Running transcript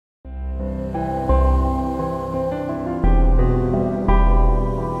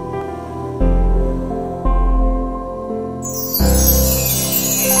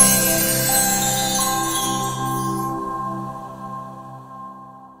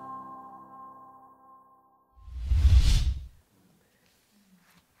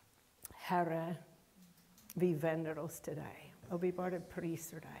Herre, vi vender oss til deg, og vi bare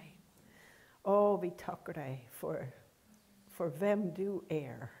priser deg. Og vi takker deg for hvem du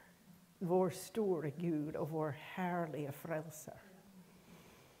vår store Gud og vår herlige frelser.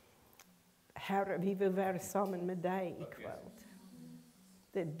 Herre, vi vil være sammen med deg i kveld.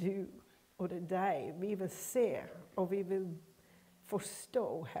 Det du, og det deg vi vil se, og vi vil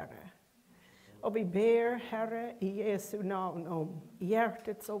forstå, Herre. Og vi ber, Herre, i Jesu navn om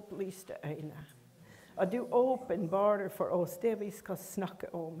hjertets opplyste øyne. At du åpenbarer for oss det vi skal snakke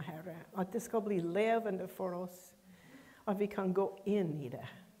om, Herre. At det skal bli levende for oss. At vi kan gå inn i det.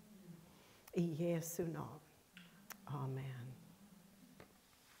 I Jesu navn. Amen.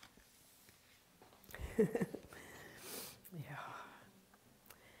 Ja.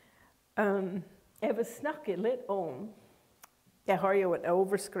 Jeg vil snakke litt om, jeg har jo en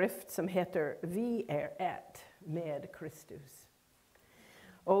overskrift som heter «Vi ett med Kristus».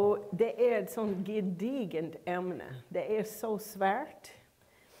 Og det et sånn gedigent emne. Det så svært.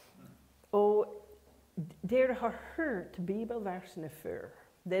 Og dere har hørt bibelversene før.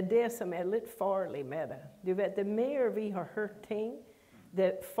 Det det som litt farlig med det. Du vet, det mer vi har hørt ting,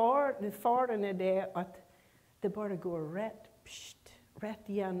 faren det at det bare går rett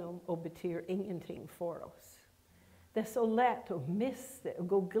gjennom og betyr ingenting for oss. Det så lett å miste og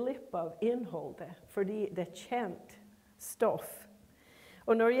gå glipp av innholdet, fordi det kjent stoff.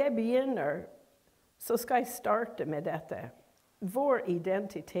 Og når jeg begynner, så skal jeg starte med dette. Vår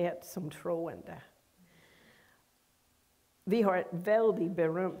identitet som troende. Vi har et veldig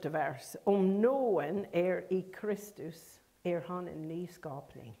berømt vers. Om noen i Kristus, han en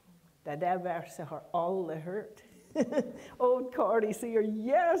nyskapning. Det verset har alle hørt. Og Kari sier,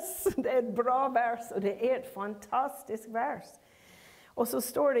 yes, det et bra vers, og det et fantastisk vers. Og så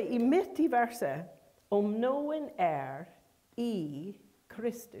står det midt i verset, om noen i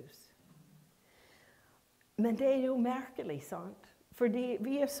Kristus. Men det jo merkelig, sant? Fordi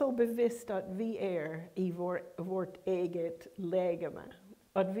vi så bevisst at vi i vårt eget legeme.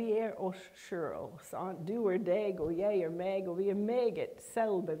 At vi oss selv, sant? Du deg, og jeg meg, og vi meget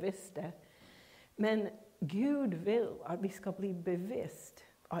selvbevisste. Men Gud vil at vi skal bli bevisst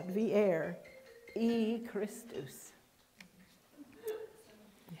at vi i Kristus.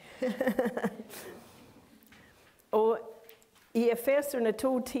 Og i Efeserne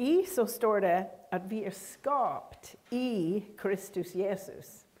 2:10 så står det at vi skapt i Kristus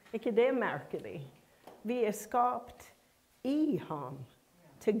Jesus. Ikke det merkelig? Vi skapt i ham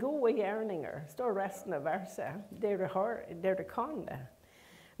til gode gjerninger. Står resten av verset. Dere kan det.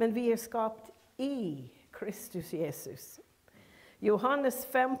 Men vi skapt i Kristus Jesus. Johannes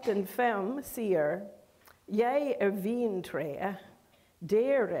 15:5 sier, jeg vintreet,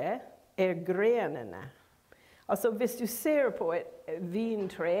 dere grenene. Altså, hvis du ser på et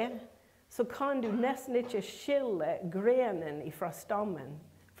vintre, så kan du nesten ikke skille grenen fra stammen,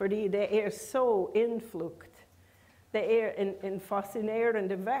 fordi det så innflukt. Det en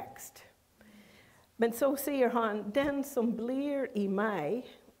fascinerende vekst. Men så sier han, den som blir i meg,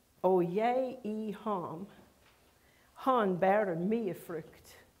 og jeg i ham, han bærer mye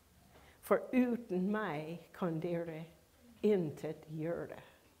frukt. For uten meg kan dere intet gjøre.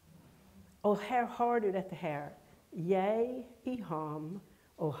 Og her har du dette her. Jeg i ham,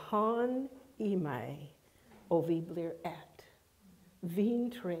 og han i meg, og vi blir ett.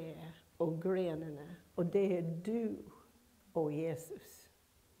 Vintreet og grenene, og det du og Jesus.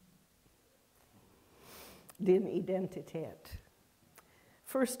 Din identitet.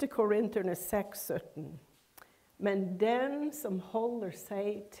 1. Korinterne 6:17. Men den som holder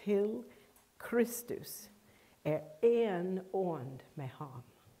seg til Kristus, en ånd med ham.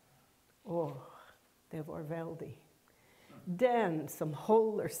 Det var veldig. Den som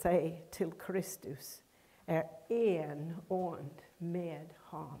holder seg til Kristus en ånd med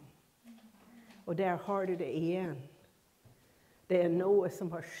ham. Og der har du det igjen. Det noe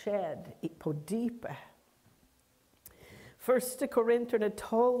som har skjedd på dypet. 1. Korinterne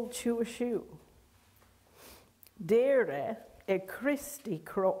 12:27. Dere Kristi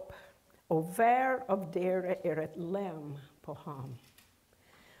kropp, og hver av dere et lem på ham.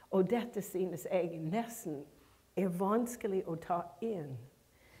 Og dette synes jeg nesten vanskelig å ta inn.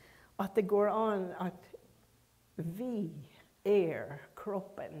 At det går an at vi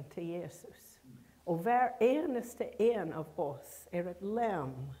kroppen til Jesus. Og hver eneste en av oss et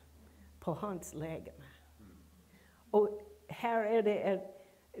lem på hans legeme. Og her det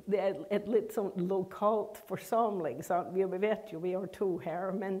et litt sånn lokalt forsamling. Sant? Vi vet jo vi har to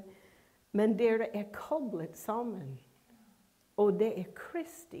her, men dere koblet sammen. Og det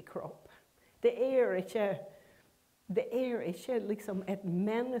Kristi kropp. Det ikke Det ikke liksom et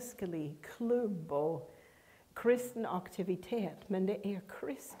menneskelig klubb og kristen aktivitet, men det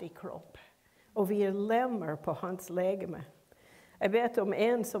Kristi kropp. Og vi lemmer på hans legeme. Jeg vet om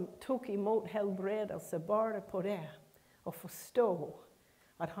en som tok imot helbredelse bare på det, og forstå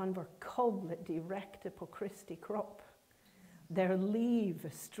at han var koblet direkte på Kristi kropp. Der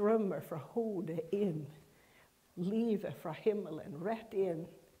livet strømmer fra hodet inn. Livet fra himmelen, rett inn,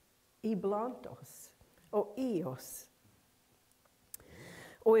 iblant oss og i oss.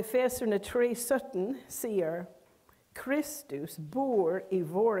 Og Efeserne 3:17 sier, Kristus bor i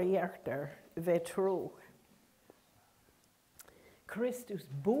våre hjerter ved tro. Kristus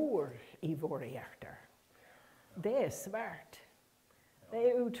bor i våre hjerter. Det svært.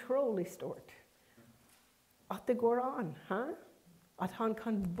 Det utrolig stort. At det går an, at han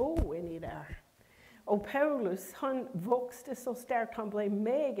kan bo inni der. Og Paulus, han vokste så sterkt, han ble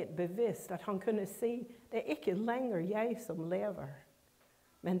meget bevisst at han kunne si, det ikke lenger jeg som lever,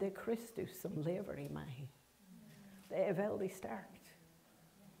 men det Kristus som lever i meg. Det veldig sterkt.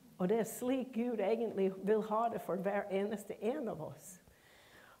 Og det slik Gud egentlig vil ha det for hver eneste en av oss.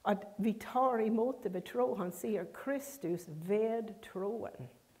 At vi tar imot det ved tro. Han sier, Kristus ved troen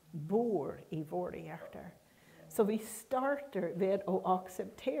bor i våre hjerter. Så vi starter ved å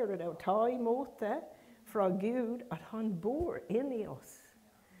akseptere det og ta imot det fra Gud, at han bor inni oss.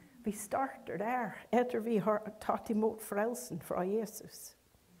 Vi starter der, etter vi har tatt imot frelsen fra Jesus.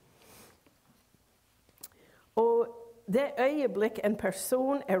 Og det øyeblikk en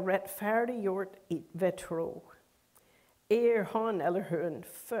person rettferdiggjort ved tro, han eller hun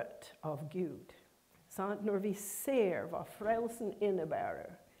født av Gud. Så når vi ser hva frelsen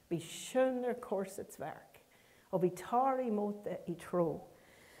innebærer, vi skjønner korsets verk, og vi tar imot det i tro,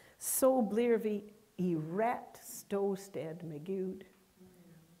 så blir vi i rett ståsted med Gud.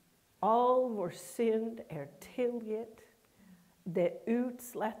 All vår synd tilgitt, det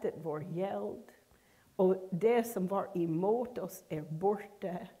utslettet vår gjeld, og det som var imot oss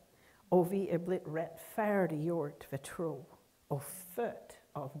borte, og vi blitt rettferdiggjort ved tro, og født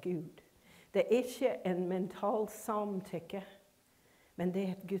av Gud. Det ikke en mental samtykke, men det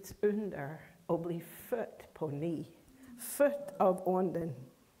et Guds under å bli født på ny, født av ånden.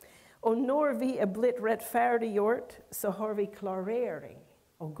 Og når vi blitt rettferdiggjort, så har vi klarering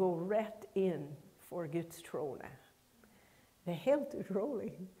å gå rett inn for Guds trone. Det helt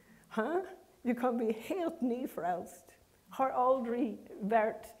utrolig. Du kan bli helt nyfrelst. Har aldri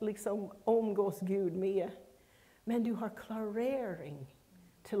vært liksom omgås Gud mye. Men du har klarering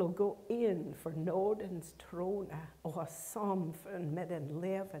til å gå inn for nådens trone og ha samfunn med den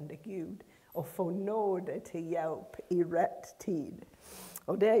levende Gud og få nåde til hjelp i rett tid.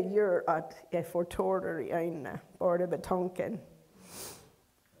 Og det gjør at jeg får tårer i øynene, bare ved tanken.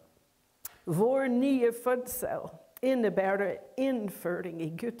 Vår nye fødsel innebærer innføring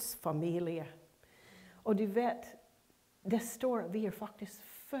i Guds familie. Og du vet, det står at vi faktisk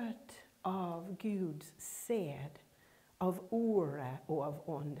født av Guds sæd, av ordet og av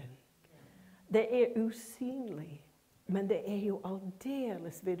ånden. Det usynlig, men det jo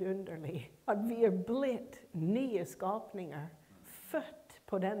aldeles vidunderlig at vi blitt nye skapninger, født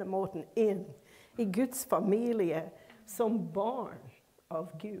på denne måten inn i Guds familie som barn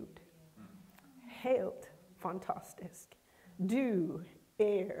av Gud. Helt fantastisk. Du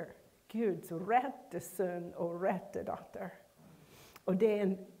Guds rette sønn og rette datter. Og det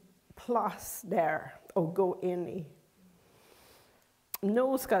en plass der å gå inn i.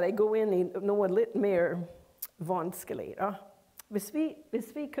 Nå skal jeg gå inn i noe litt mer vanskelig. Da. Hvis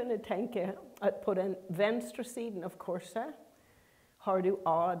vi kunne tenke at på den venstre siden av korset har du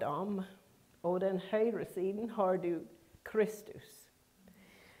Adam, og den høyre siden har du Kristus.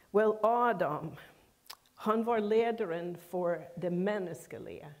 Vel, Adam, han var lederen for det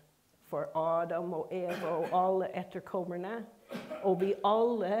menneskelige, for Adam og Eva og alle etterkommerne, og vi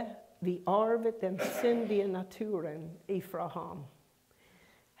arvet den syndige naturen ifra ham.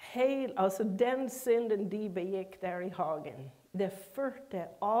 Altså den synden de begikk der i hagen, det førte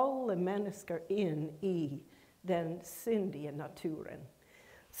alle mennesker inn i den syndige naturen.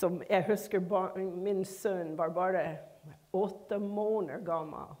 Som jeg husker min sønn var bare 8 måneder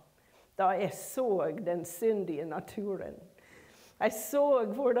gammel, da jeg så den syndige naturen. Jeg så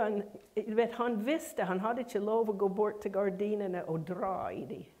hvordan, han visste, han hadde ikke lov å gå bort til gardinene og dra i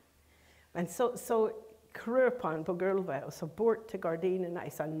dem. Men så krøp han på gulvet, og så bort til gardinene.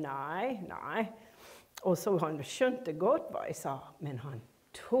 Jeg sa nei. Og så han skjønte godt hva jeg sa, men han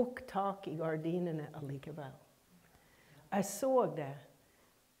tok tak i gardinene allikevel. Jeg så det,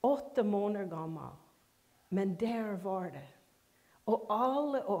 8 måneder gammel, men der var det. Og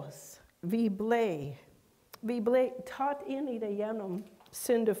alle oss, vi ble Vi ble tatt inn i det gjennom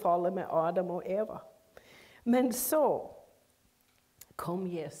syndefallet med Adam og Eva. Men så kom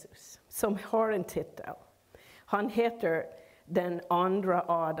Jesus, som har en titel. Han heter den andre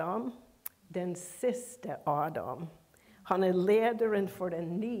Adam, den siste Adam. Han er lederen for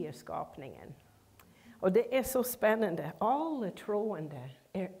den nye skapningen. Og det er så spennende. Alle troende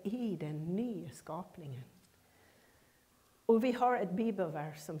er i den nye skapningen. Og vi har et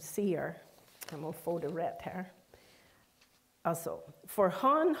bibelvers som sier, jeg må få det rett her, altså, for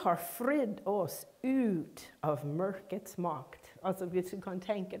han har fridd oss ut av mørkets makt. Altså, hvis du kan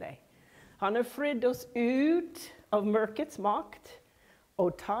tenke deg. Han har fridd oss ut av mørkets makt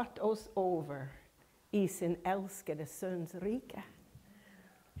og tatt oss over i sin elskede sønns rike.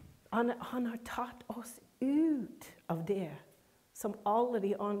 Han har tatt oss ut av det som alle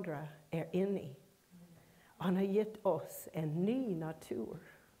de andre er inne i. Han har gitt oss en ny natur.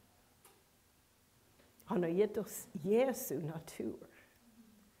 Han har gitt oss Jesu natur.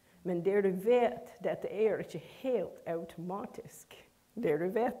 Men dere vet, dette er ikke helt automatisk. Dere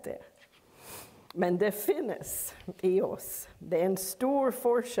vet det. Men det finnes i oss. Det er en stor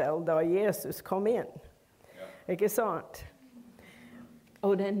forskjell da Jesus kom inn. Ja. Ikke sant?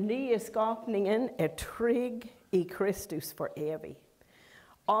 Og den nye skapningen er trygg i Kristus for evig.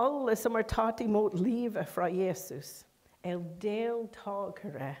 Alle som har tatt imot livet fra Jesus, er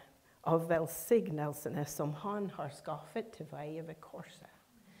deltakere av velsignelsene som han har skaffet til veie ved korset.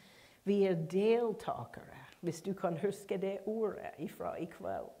 Vi er deltakere, hvis du kan huske det ordet ifra i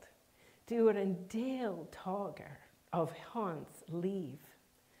kveld. Du er en deltaker av hans liv,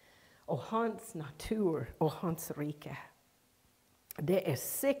 og hans natur og hans rike. Det er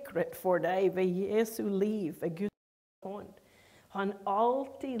sikret for deg ved Jesu liv, ved Guds ånd. Han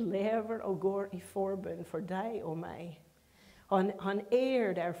alltid lever og går i forbund for deg og meg. Han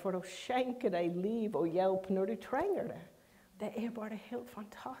er der for å skjenke deg liv og hjelp når du trenger det. Det er bare helt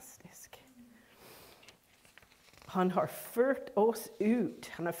fantastisk. Han har ført oss ut,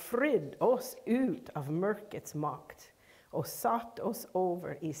 han har fridd oss ut av mørkets makt og satt oss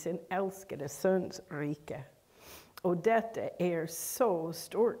over i sin elskede sønns rike. Og dette er så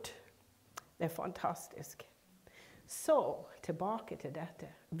stort. Det er fantastisk. Så, tilbake til dette.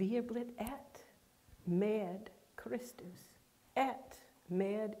 Vi er blitt ett med Kristus. Ett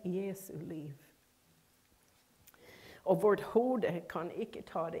med Jesu liv. Og vårt hode kan ikke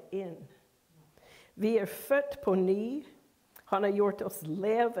ta det inn. Vi er født på ny. Han har gjort oss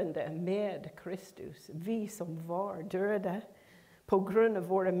levende med Kristus. Vi som var døde på grunn av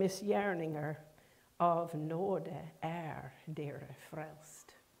våre misgjerninger, av nåde er dere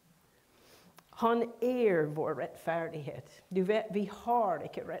frelst. Han er vår rettferdighet. Du vet, vi har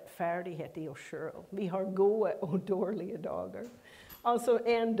ikke rettferdighet i oss selv. Vi har gode og dårlige dager. Altså,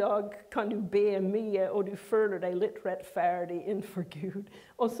 en dag kan du be mye, og du føler deg litt rettferdig innenfor Gud.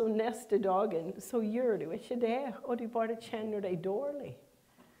 Og så neste dagen, så gjør du ikke det, og du bare kjenner deg dårlig.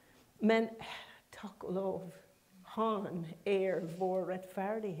 Men takk og lov, han er vår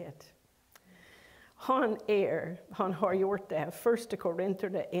rettferdighet. Han har gjort det. 1.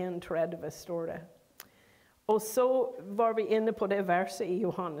 Korinterne 1,30 står det. Og så var vi inne på det verset i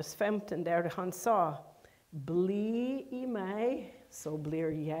Johannes 15, der han sa, bli i meg, så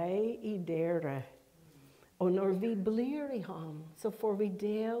blir jeg i dere. Og når vi blir i ham, så får vi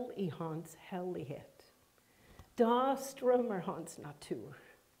del i hans hellighet. Da strømmer hans natur.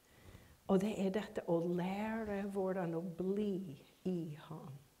 Og det er dette å lære hvordan å bli i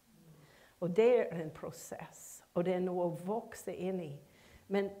ham. Og det er en prosess, og det er noe å vokse inn i.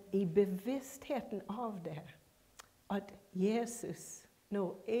 Men i bevisstheten av det, at Jesus,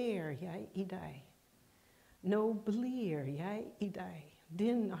 nå er jeg i deg. Nå blir jeg i deg,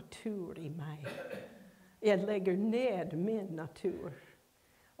 din natur i meg. Jeg legger ned min natur,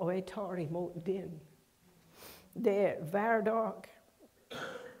 og jeg tar imot din. Det er hver dag.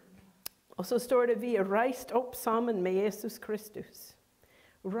 Og så står det, vi er reist opp sammen med Jesus Kristus.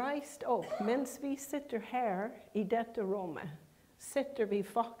 Reist opp, mens vi sitter her i dette rommet, sitter vi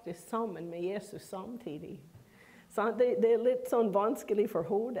faktisk sammen med Jesus samtidig. Så det er litt sånn vanskelig for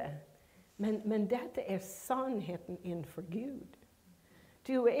hodet. Men dette er sannheten innenfor Gud.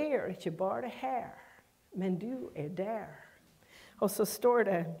 Du er ikke bare her, men du er der. Og så står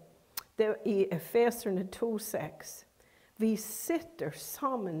det i Efeserne 2,6, vi sitter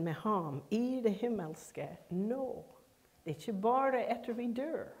sammen med ham i det himmelske nå. Det er ikke bare etter vi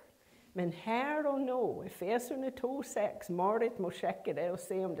dør, men her og nå, Efeserne 2,6, Marit må sjekke det og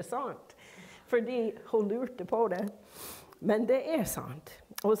se om det er sant, fordi hun lurte på det. Men det er sant.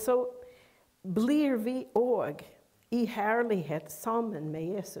 Og så blir vi også i herlighet sammen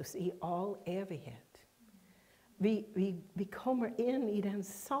med Jesus i all evighet. Vi kommer inn i den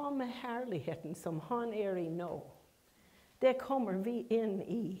samme herligheten som han I nå. Det kommer vi inn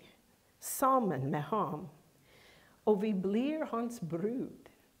i, sammen med ham. Og vi blir hans brud.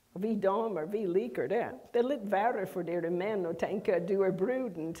 Og vi damer, vi liker det. Det litt verre for dere menn å tenke at du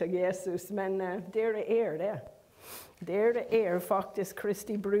bruden til Jesus, men dere det. Dere faktisk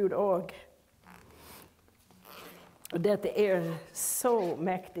Kristi brud også. Og dette så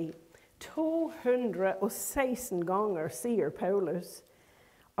mektig. 216 ganger sier Paulus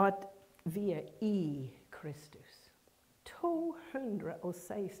at vi I Kristus.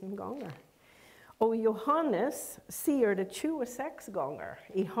 216 ganger. Og Johannes sier det 26 ganger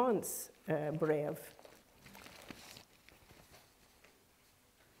I hans brev.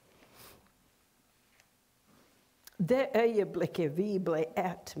 Det øyeblikket vi ble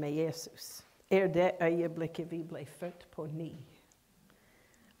ett med Jesus, det øyeblikket vi ble født på ny.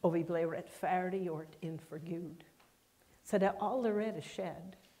 Og vi ble rettferdiggjort innenfor Gud. Så det allerede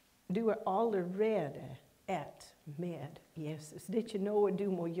skjedd. Du allerede ett med Jesus. Det ikke noe du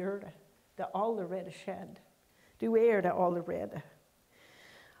må gjøre. Det allerede skjedd. Du det allerede.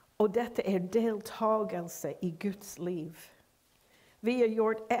 Og dette deltagelse I Guds liv. Vi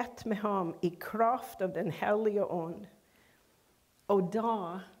gjort ett med ham I kraft av den hellige ånd. Og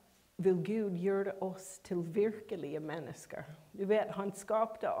da vil Gud gjøre oss til virkelige mennesker. Du vet, han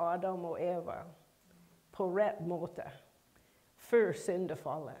skapte Adam og Eva på rett måte. Før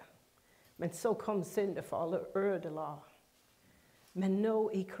syndefallet. Men så kom syndefallet og ødela. Men nå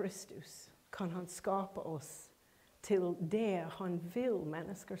I Kristus kan han skape oss til det han vil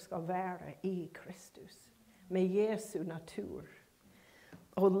mennesker skal være I Kristus. Med Jesu natur.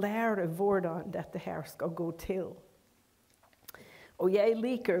 Og lære hvordan dette her skal gå til. Og jeg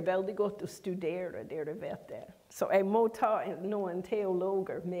liker veldig godt å studere, dere vet det. Så jeg må ta noen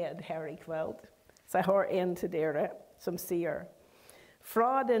teologer med her I kveld. Så jeg har en til dere som sier,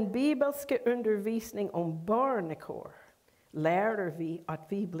 fra den bibelske undervisning om barnekår, lærer vi at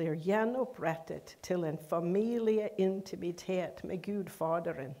vi blir gjenopprettet til en familieintimitet med Gud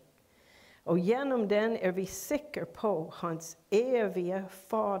Faderen. Og gjennom den vi sikre på hans evige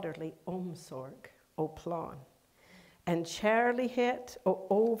faderlige omsorg og plan. En kjærlighet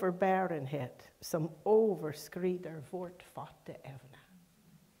og overbærenhet som overskrider vårt fatteevne.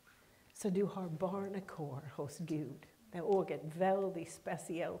 Så du har barnekår hos Gud. Det også et veldig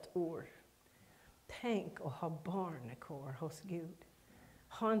spesielt ord. Tenk å ha barnekår hos Gud.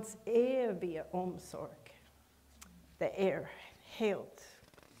 Hans evige omsorg. Det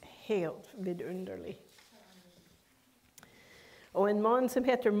helt vidunderlig. Og en mann som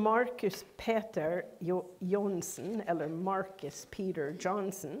heter Marcus Peter Johnson, eller Marcus Peter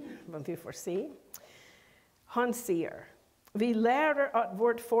Johnson, om vi får si, han sier, vi lærer at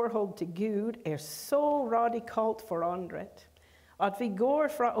vårt forhold til Gud så radikalt forandret, at vi går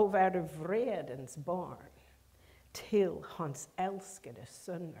fra å være vredens barn til hans elskede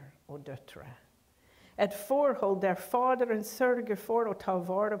sønner og døtre. Et forhold der Faderen sørger for å ta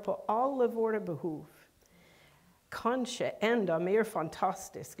vare på alle våre behov. Kanskje enda mer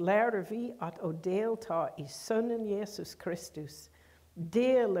fantastisk lærer vi at å delta I Sønnen Jesus Kristus,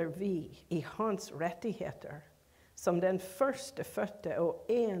 deler vi I hans rettigheter, som den første fødte og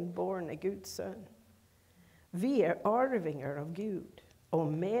enbårne Guds sønn. Vi arvinger av Gud, og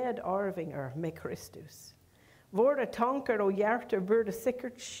medarvinger med Kristus. Våre tanker og hjerter burde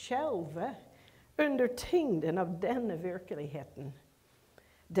sikkert skjelve under tyngden av denne virkeligheten.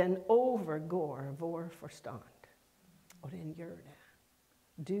 Den overgår vår forstand. Og den gjør det.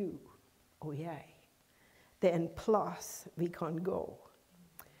 Du og jeg. Det en plass vi kan gå.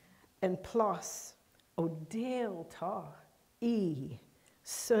 En plass å delta I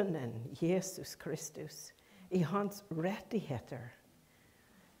Sønnen Jesus Kristus. I hans rettigheter.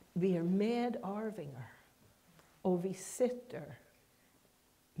 Vi medarvinger. Og vi sitter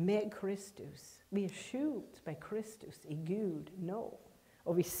med Kristus. Vi skjult med Kristus I Gud nå.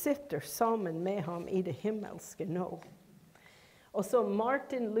 Og vi sitter sammen med ham I det himmelske nå. Og så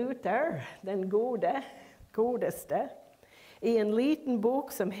Martin Luther, den godeste, I en liten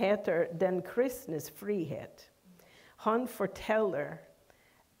bok som heter Den kristnes frihet. Han forteller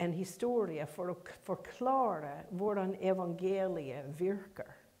en historie for å forklare hvordan evangeliet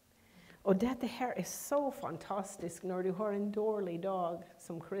virker. Og dette her så fantastisk når du har en dårlig dag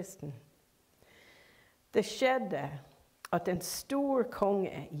som kristen. Det skjedde at en stor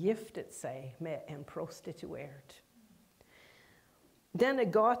konge giftet seg med en prostituert. Denne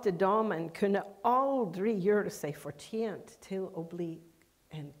gatedamen kunne aldri gjøre seg fortjent til å bli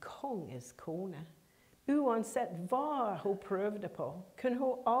en konges kone. Uansett hva hun prøvde på, kunne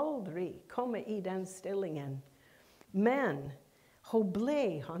hun aldri komme I den stillingen Men hun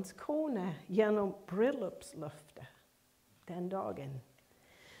ble hans kone gjennom bryllupsløftet den dagen.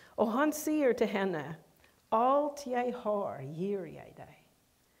 Og han sier til henne, alt jeg har gir jeg deg.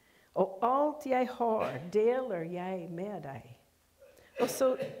 Og alt jeg har deler jeg med deg. Og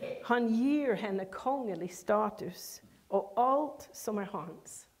så han gir henne kongelig status, og alt som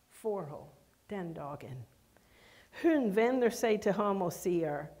hans får hun den dagen. Hun vender seg til ham og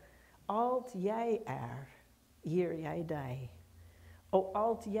sier, alt jeg gir jeg deg, og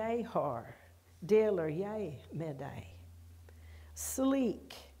alt jeg har, deler jeg med deg.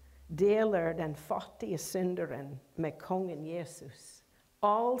 Slik deler den fattige synderen med kongen Jesus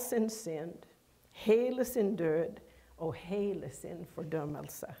all sin synd, hele sin død og hele sin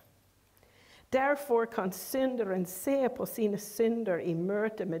fordømmelse. Derfor kan synderen se på sine synder i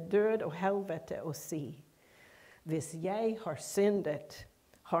møte med død og helvete og si, hvis jeg har syndet,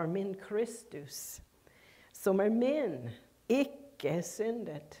 har min Kristus, som min, ikke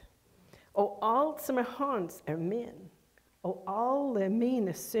syndet. Og alt som hans min. Og alle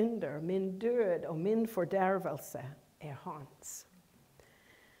mine synder, min død og min fordervelse hans.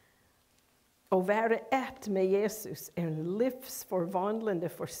 Å være ett med Jesus en livsforvandlende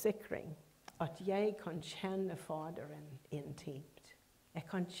forsikring, at jeg kan kjenne Faderen intimt. Jeg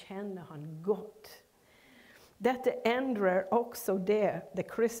kan kjenne han godt. Dette endrer også det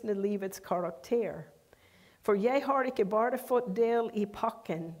kristne livets karakter. For jeg har ikke bare fått del i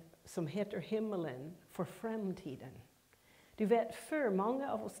pakken som heter himmelen for fremtiden. Du vet, før mange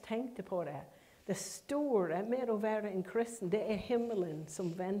av oss tenkte på det, det store med å være en kristen, det himmelen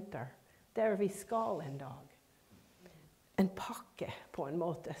som venter, der vi skal en dag. En pakke på en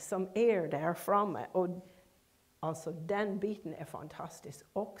måte som der framme, og altså den biten fantastisk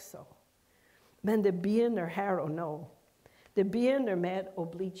også. Men det begynner her og nå. Det begynner med å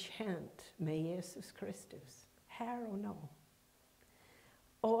bli kjent med Jesus Kristus. Her og nå.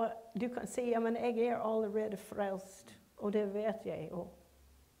 Og du kan si, ja, men jeg allerede frelst, og det vet jeg også.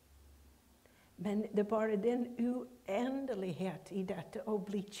 Men det bare den uendelighet i dette å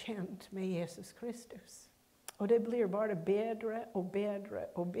bli kjent med Jesus Kristus. Og det blir bare bedre og bedre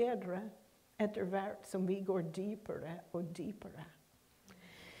og bedre etter hvert som vi går dypere og dypere.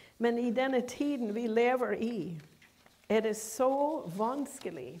 Men i denne tiden vi lever i, det så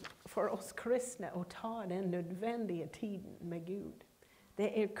vanskelig for oss kristne å ta den nødvendige tiden med Gud.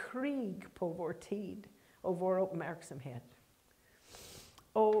 Det krig på vår tid og vår oppmerksomhet.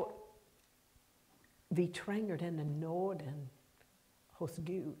 Og vi trenger denne nåden hos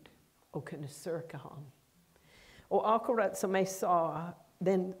Gud å kunne søke ham. Og akkurat som jeg sa,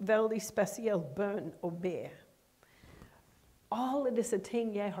 det en veldig spesiell bønn å be. Alle disse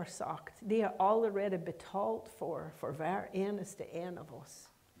ting jeg har sagt, de allerede betalt for hver eneste en av oss.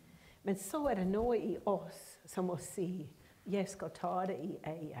 Men så det noe i oss som må si, jeg skal ta det i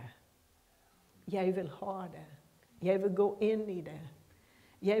eie. Jeg vil ha det. Jeg vil gå inn i det.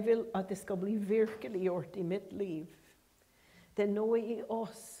 Jeg vil at det skal bli virkeliggjort i mitt liv. Det noe i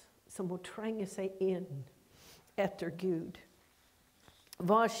oss som må trenge seg inn etter Gud.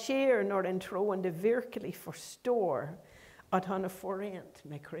 Hva skjer når den troende virkelig forstår at han forent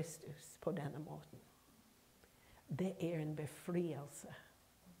med Kristus på denne måten? Det en befrielse.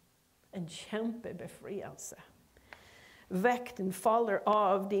 En kjempebefrielse. Vekten faller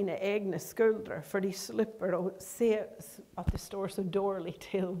av dine egne skuldre, for de slipper å se at det står så dårlig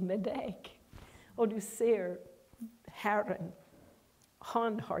til med deg. Og du ser Herren,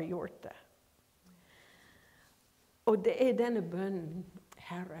 han har gjort det. Og det denne bønnen,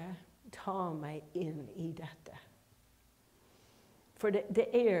 Herre, ta meg inn i dette. For det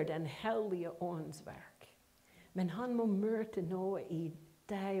den hellige ånds verk. Men han må møte noe i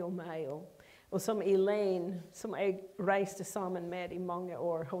deg og meg. Og som Elaine, som jeg reiste sammen med i mange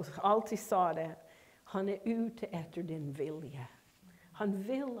år, hun alltid sa det, han ute etter din vilje. Han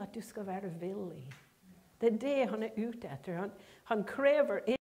vil at du skal være villig. Det det han ute etter. Han krever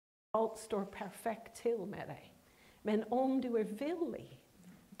ikke at alt står perfekt til med deg. Men om du villig,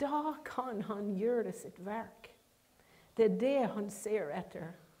 da kan han gjøre sitt verk. Det det han ser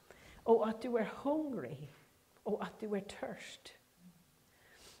etter. Og at du hungrig, og at du tørst.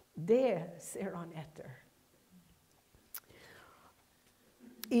 Det ser han etter.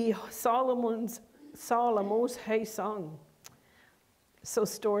 I Salomos høysang så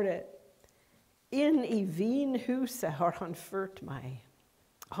står det, inn i vinhuset har han ført meg.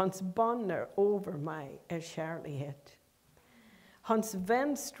 Hans banner over meg kjærlighet. Hans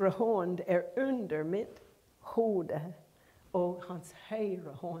venstre hånd under mitt hode, og hans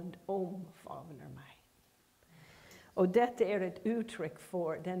høyre hånd omfavner meg. Og dette et uttrykk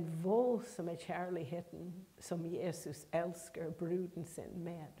for den voldsomme kjærligheten som Jesus elsker bruden sin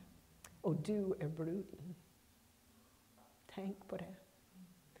med. Og du bruden. Tenk på det.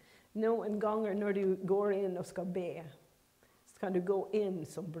 Noen ganger når du går inn og skal be, så kan du gå inn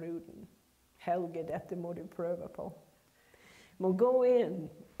som bruden. Helge, dette må du prøve på. Du må gå inn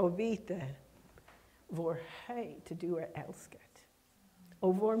og vite hvor høyt du elsket.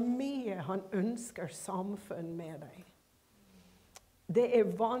 Og hvor mye han ønsker samfunn med deg.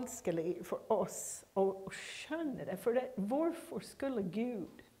 Det vanskelig for oss å skjønne det. For hvorfor skulle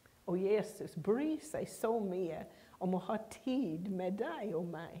Gud og Jesus bry seg så mye om å ha tid med deg og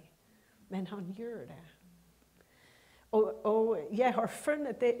meg? Men han gjør det. Og jeg har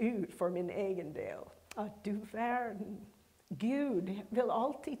funnet det ut for min egen del. At du verden, Gud vil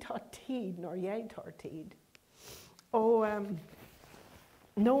alltid ta tid når jeg tar tid. Og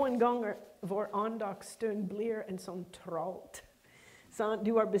noen ganger vår andagsstund blir en sånn tralt. Så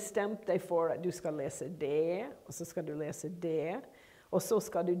du har bestemt deg for at du skal lese det, og så skal du lese det. Og så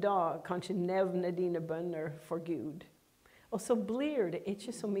skal du da kanskje nevne dine bønner for Gud. Og så blir det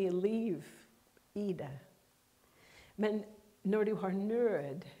ikke så mye liv i det. Men når du har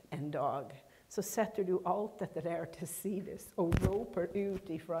nød en dag, så setter du alt dette der til sides og råper ut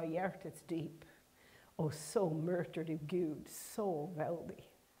ifra hjertets dyp. Og så møter du Gud så veldig.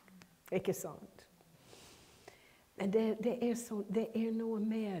 Ikke sant? Men det noe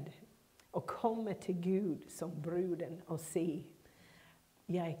med å komme til Gud som bruden og si,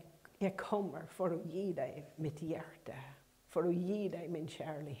 jeg kommer for å gi deg mitt hjerte, for å gi deg min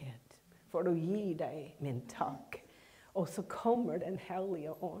kjærlighet, for å gi deg min takk. Og så kommer den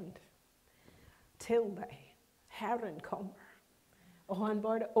hellige ånd til deg. Herren kommer. Og han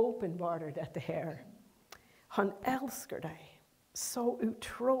bare åpenbarer dette her. Han elsker deg så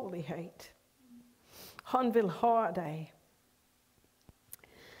utrolig høyt. Han vil ha deg.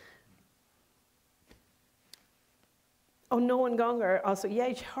 Og noen ganger, altså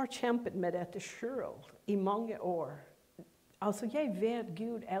jeg har kjempet med dette selv i mange år. Altså jeg vet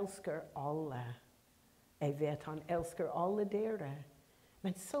Gud elsker alle. Jeg vet han elsker alle dere.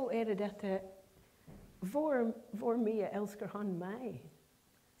 Men så det dette, hvor mye elsker han meg?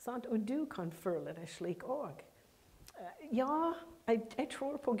 Sant? Og du kan føle det slik også. Ja, jeg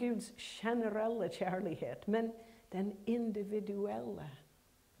tror på Guds generelle kjærlighet, men den individuelle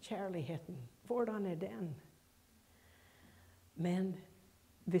kjærligheten, hvordan den? Men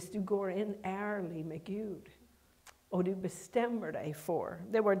hvis du går inn ærlig med Gud, og du bestemmer deg for,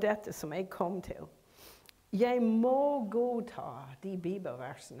 det var dette som jeg kom til, jeg må godta de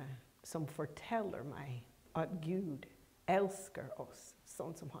bibelversene som forteller meg at Gud elsker oss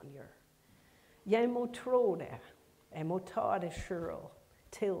sånn som han gjør. Jeg må tro det. Jeg må ta det selv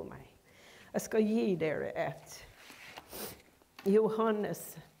til meg. Jeg skal gi dere et.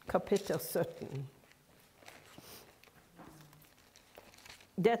 Johannes kapittel 17.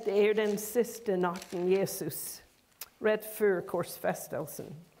 Dette den siste natten Jesus, rett før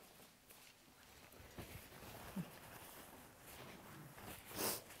korsfestelsen.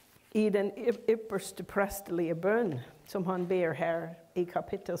 I den ypperste prestelige bønn som han ber her i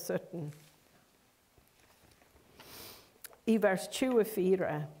kapittel 17. I vers 24,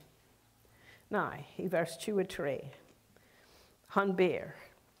 nei, i vers 23, han ber,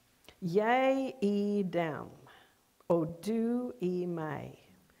 jeg i dem, og du i meg,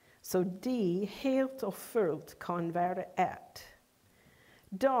 så de helt og fullt kan være ett.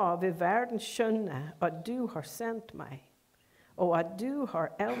 Da vil verden skjønne at du har sendt meg, og at du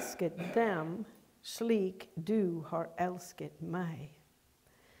har elsket dem slik du har elsket meg.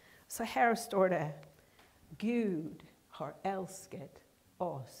 Så her står det, Gud har elsket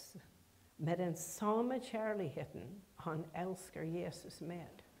oss med den samme kjærligheten han elsker Jesus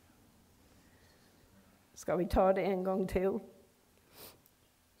med. Skal vi ta det en gang til?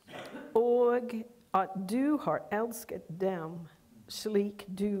 Og at du har elsket dem slik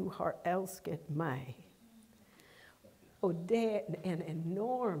du har elsket meg. Og det en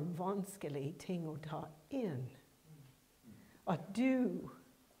enorm vanskelig ting å ta inn. At du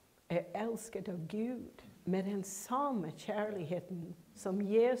elsket av Gud med den samme kjærligheten som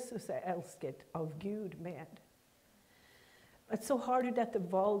Jesus elsket av Gud med. Og så har du dette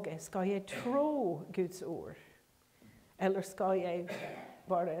valget. Skal jeg tro Guds ord? Eller skal jeg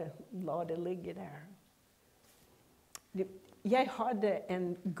bare la det ligge der? Jeg hadde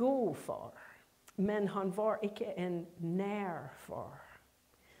en god far. Men han var ikke en nær far.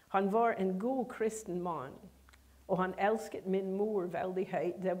 Han var en god kristen mann. Og han elsket min mor veldig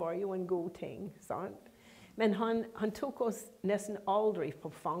høyt. Det var jo en god ting, sant? Men han tok oss nesten aldri på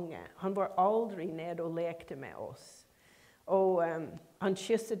fanget. Han var aldri nede og lekte med oss. Og han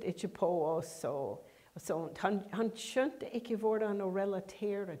kysset ikke på oss, og sånt. Han skjønte ikke hvordan å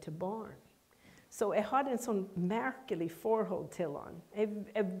relatere til barn. Så jeg hadde en sånn merkelig forhold til han.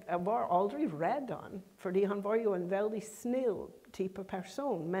 Jeg var aldri redd han, fordi han var jo en veldig snill type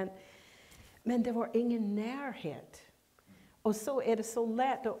person, men det var ingen nærhet. Og så det så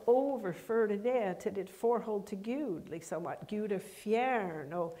lett å overføre det til ditt forhold til Gud, liksom, at Gud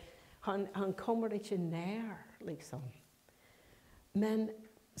fjern, og han kommer ikke nær, liksom. Men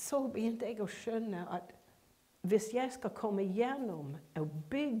så begynte jeg å skjønne at hvis jeg skal komme gjennom og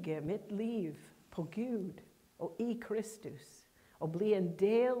bygge mitt liv på Gud og i Kristus, og bli en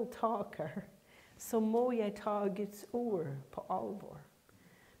deltaker, så må jeg ta Guds ord på alvor.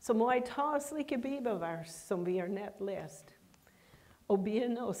 Så må jeg ta slike bibelvers som vi har nett lest, og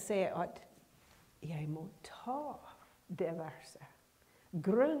begynne å se at jeg må ta det verset,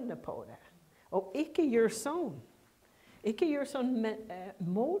 grunne på det, og ikke gjøre sånn. Ikke gjøre sånn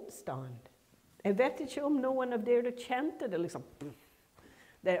motstand. Jeg vet ikke om noen av dere kjente det, liksom.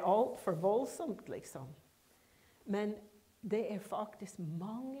 Det alt for voldsomt, liksom. Men det faktisk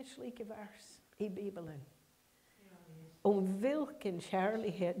mange slike vers i Bibelen. Om hvilken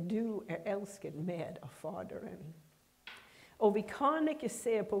kjærlighet du elsket med av Faderen. Og vi kan ikke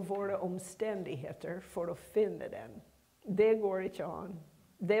se på våre omstendigheter for å finne den. Det går ikke an.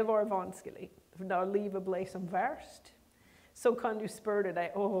 Det var vanskelig. For da livet ble som verst, så kan du spørre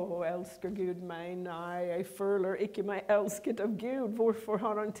deg, elsker Gud meg? Nei, jeg føler ikke meg elsket av Gud. Hvorfor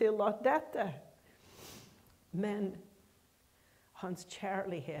har han tillatt dette? Men hans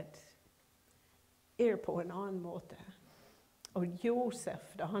kjærlighet på en annen måte. Og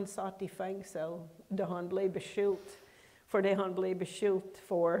Josef, da han satt i fengsel, da han ble beskyldt for det han ble beskyldt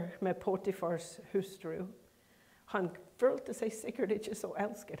for med Potifars hustru, han følte seg sikkert ikke så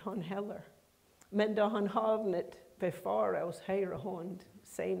elsket, han heller. Men da han havnet ved faraos høyre hånd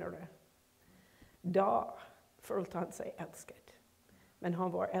senere, da følte han seg elsket. Men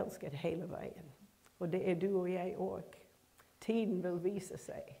han var elsket hele veien. Og det du og jeg også. Tiden vil vise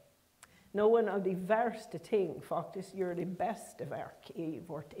seg. Noen av de verste ting faktisk gjør det beste verk i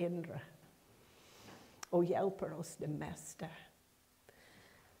vårt indre. Og hjelper oss det meste.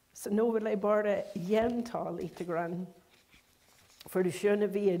 Så nå vil jeg bare gjenta litt grann. For du skjønner,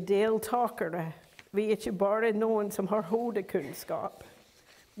 vi deltakere. Vi ikke bare noen som har hodekunnskap,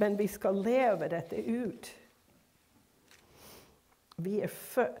 men vi skal leve dette ut. Vi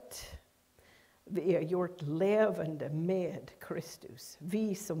født. Vi gjort levende med Kristus.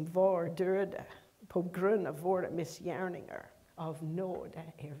 Vi som var døde på grunn av våre misgjerninger. Av nåde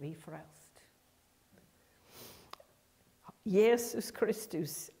vi frelst. Jesus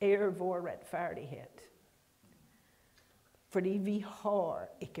Kristus vår rettferdighet. Fordi vi har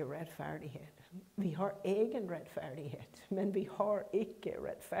ikke rettferdighet. Vi har egen rettferdighet, men vi har ikke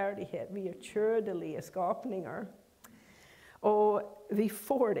rettferdighet. Vi kjødelige skapninger. Og vi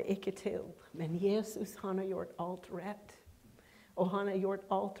får det ikke til. Men Jesus, han har gjort alt rett. Og han har gjort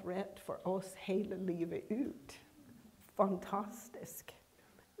alt rett for oss hele livet ut. Fantastisk.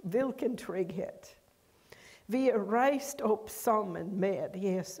 Hvilken trygghet. Vi reist opp sammen med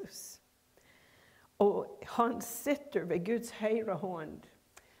Jesus. Og han sitter ved Guds høyre hånd.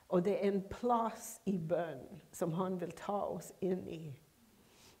 Og det en plass i bønn som han vil ta oss inn i.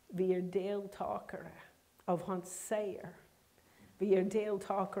 Vi deltakere av hans seier. Vi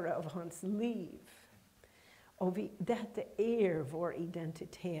deltakere av hans liv. Og dette vår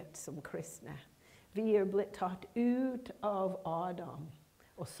identitet som kristne. Vi blitt tatt ut av Adam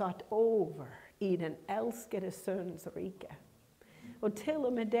og satt over i den elskede sønns rike. Og til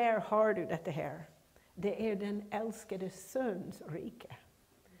og med der har du dette her. Det den elskede sønns rike.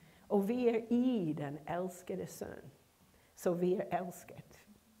 Og vi i den elskede sønn. Så vi elsket.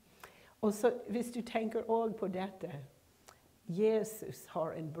 Og så hvis du tenker også på dette, Jesus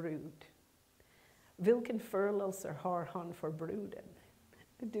har en brud. Hvilken følelser har han for bruden?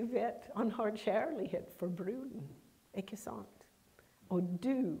 Du vet, han har kjærlighet for bruden. Ikke sant? Og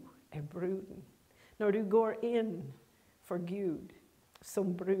du bruden. Når du går inn for Gud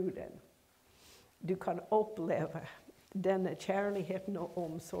som bruden, du kan oppleve denne kjærligheten og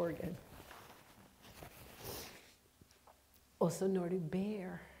omsorgen. Også når du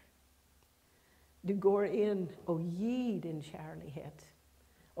ber, du går inn og gir din kjærlighet,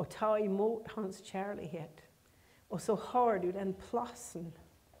 og tar imot hans kjærlighet. Og så har du den plassen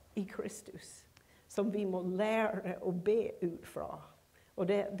i Kristus, som vi må lære å be ut fra. Og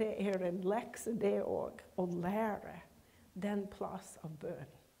det en lekse det også, å lære den plass av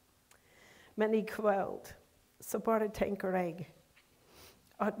bønn. Men i kveld, så bare tenker jeg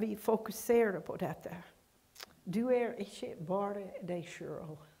at vi fokuserer på dette. Du ikke bare deg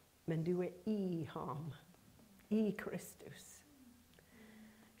selv, men du i ham, i Kristus.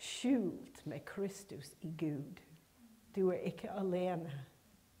 Skjult med Kristus i Gud. Du ikke alene.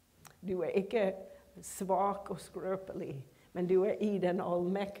 Du ikke svak og skrøpelig, men du i den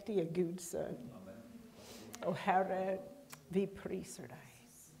allmektige Guds sønn. Og Herre, vi priser deg.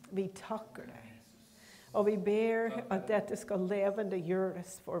 Vi takker deg. Og vi ber at dette skal levende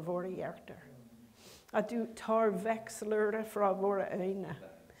gjøres for våre hjerter. At du tar veksler fra våre øyne.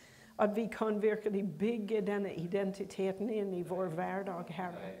 At vi kan virkelig bygge denne identiteten inn i vår hverdag,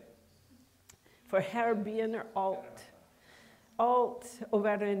 Herre. For her begynner alt. Alt å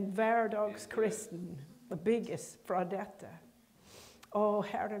være en hverdagskristen bygges fra dette. Å,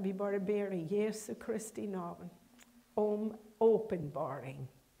 Herre, vi bare ber i Jesu Kristi navn om åpenbaring.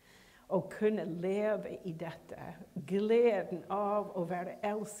 Å kunne leve i dette. Gleden av å være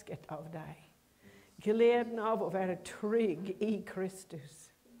elsket av deg. Gleden av å være trygg i Kristus.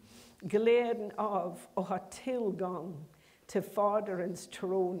 Gleden av å ha tilgang til Faderens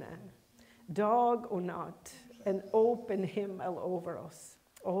trone. Dag og natt. En åpen himmel over oss.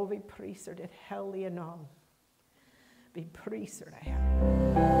 Og vi priser ditt hellige navn. Vi priser deg,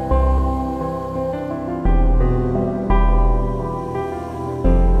 Herre.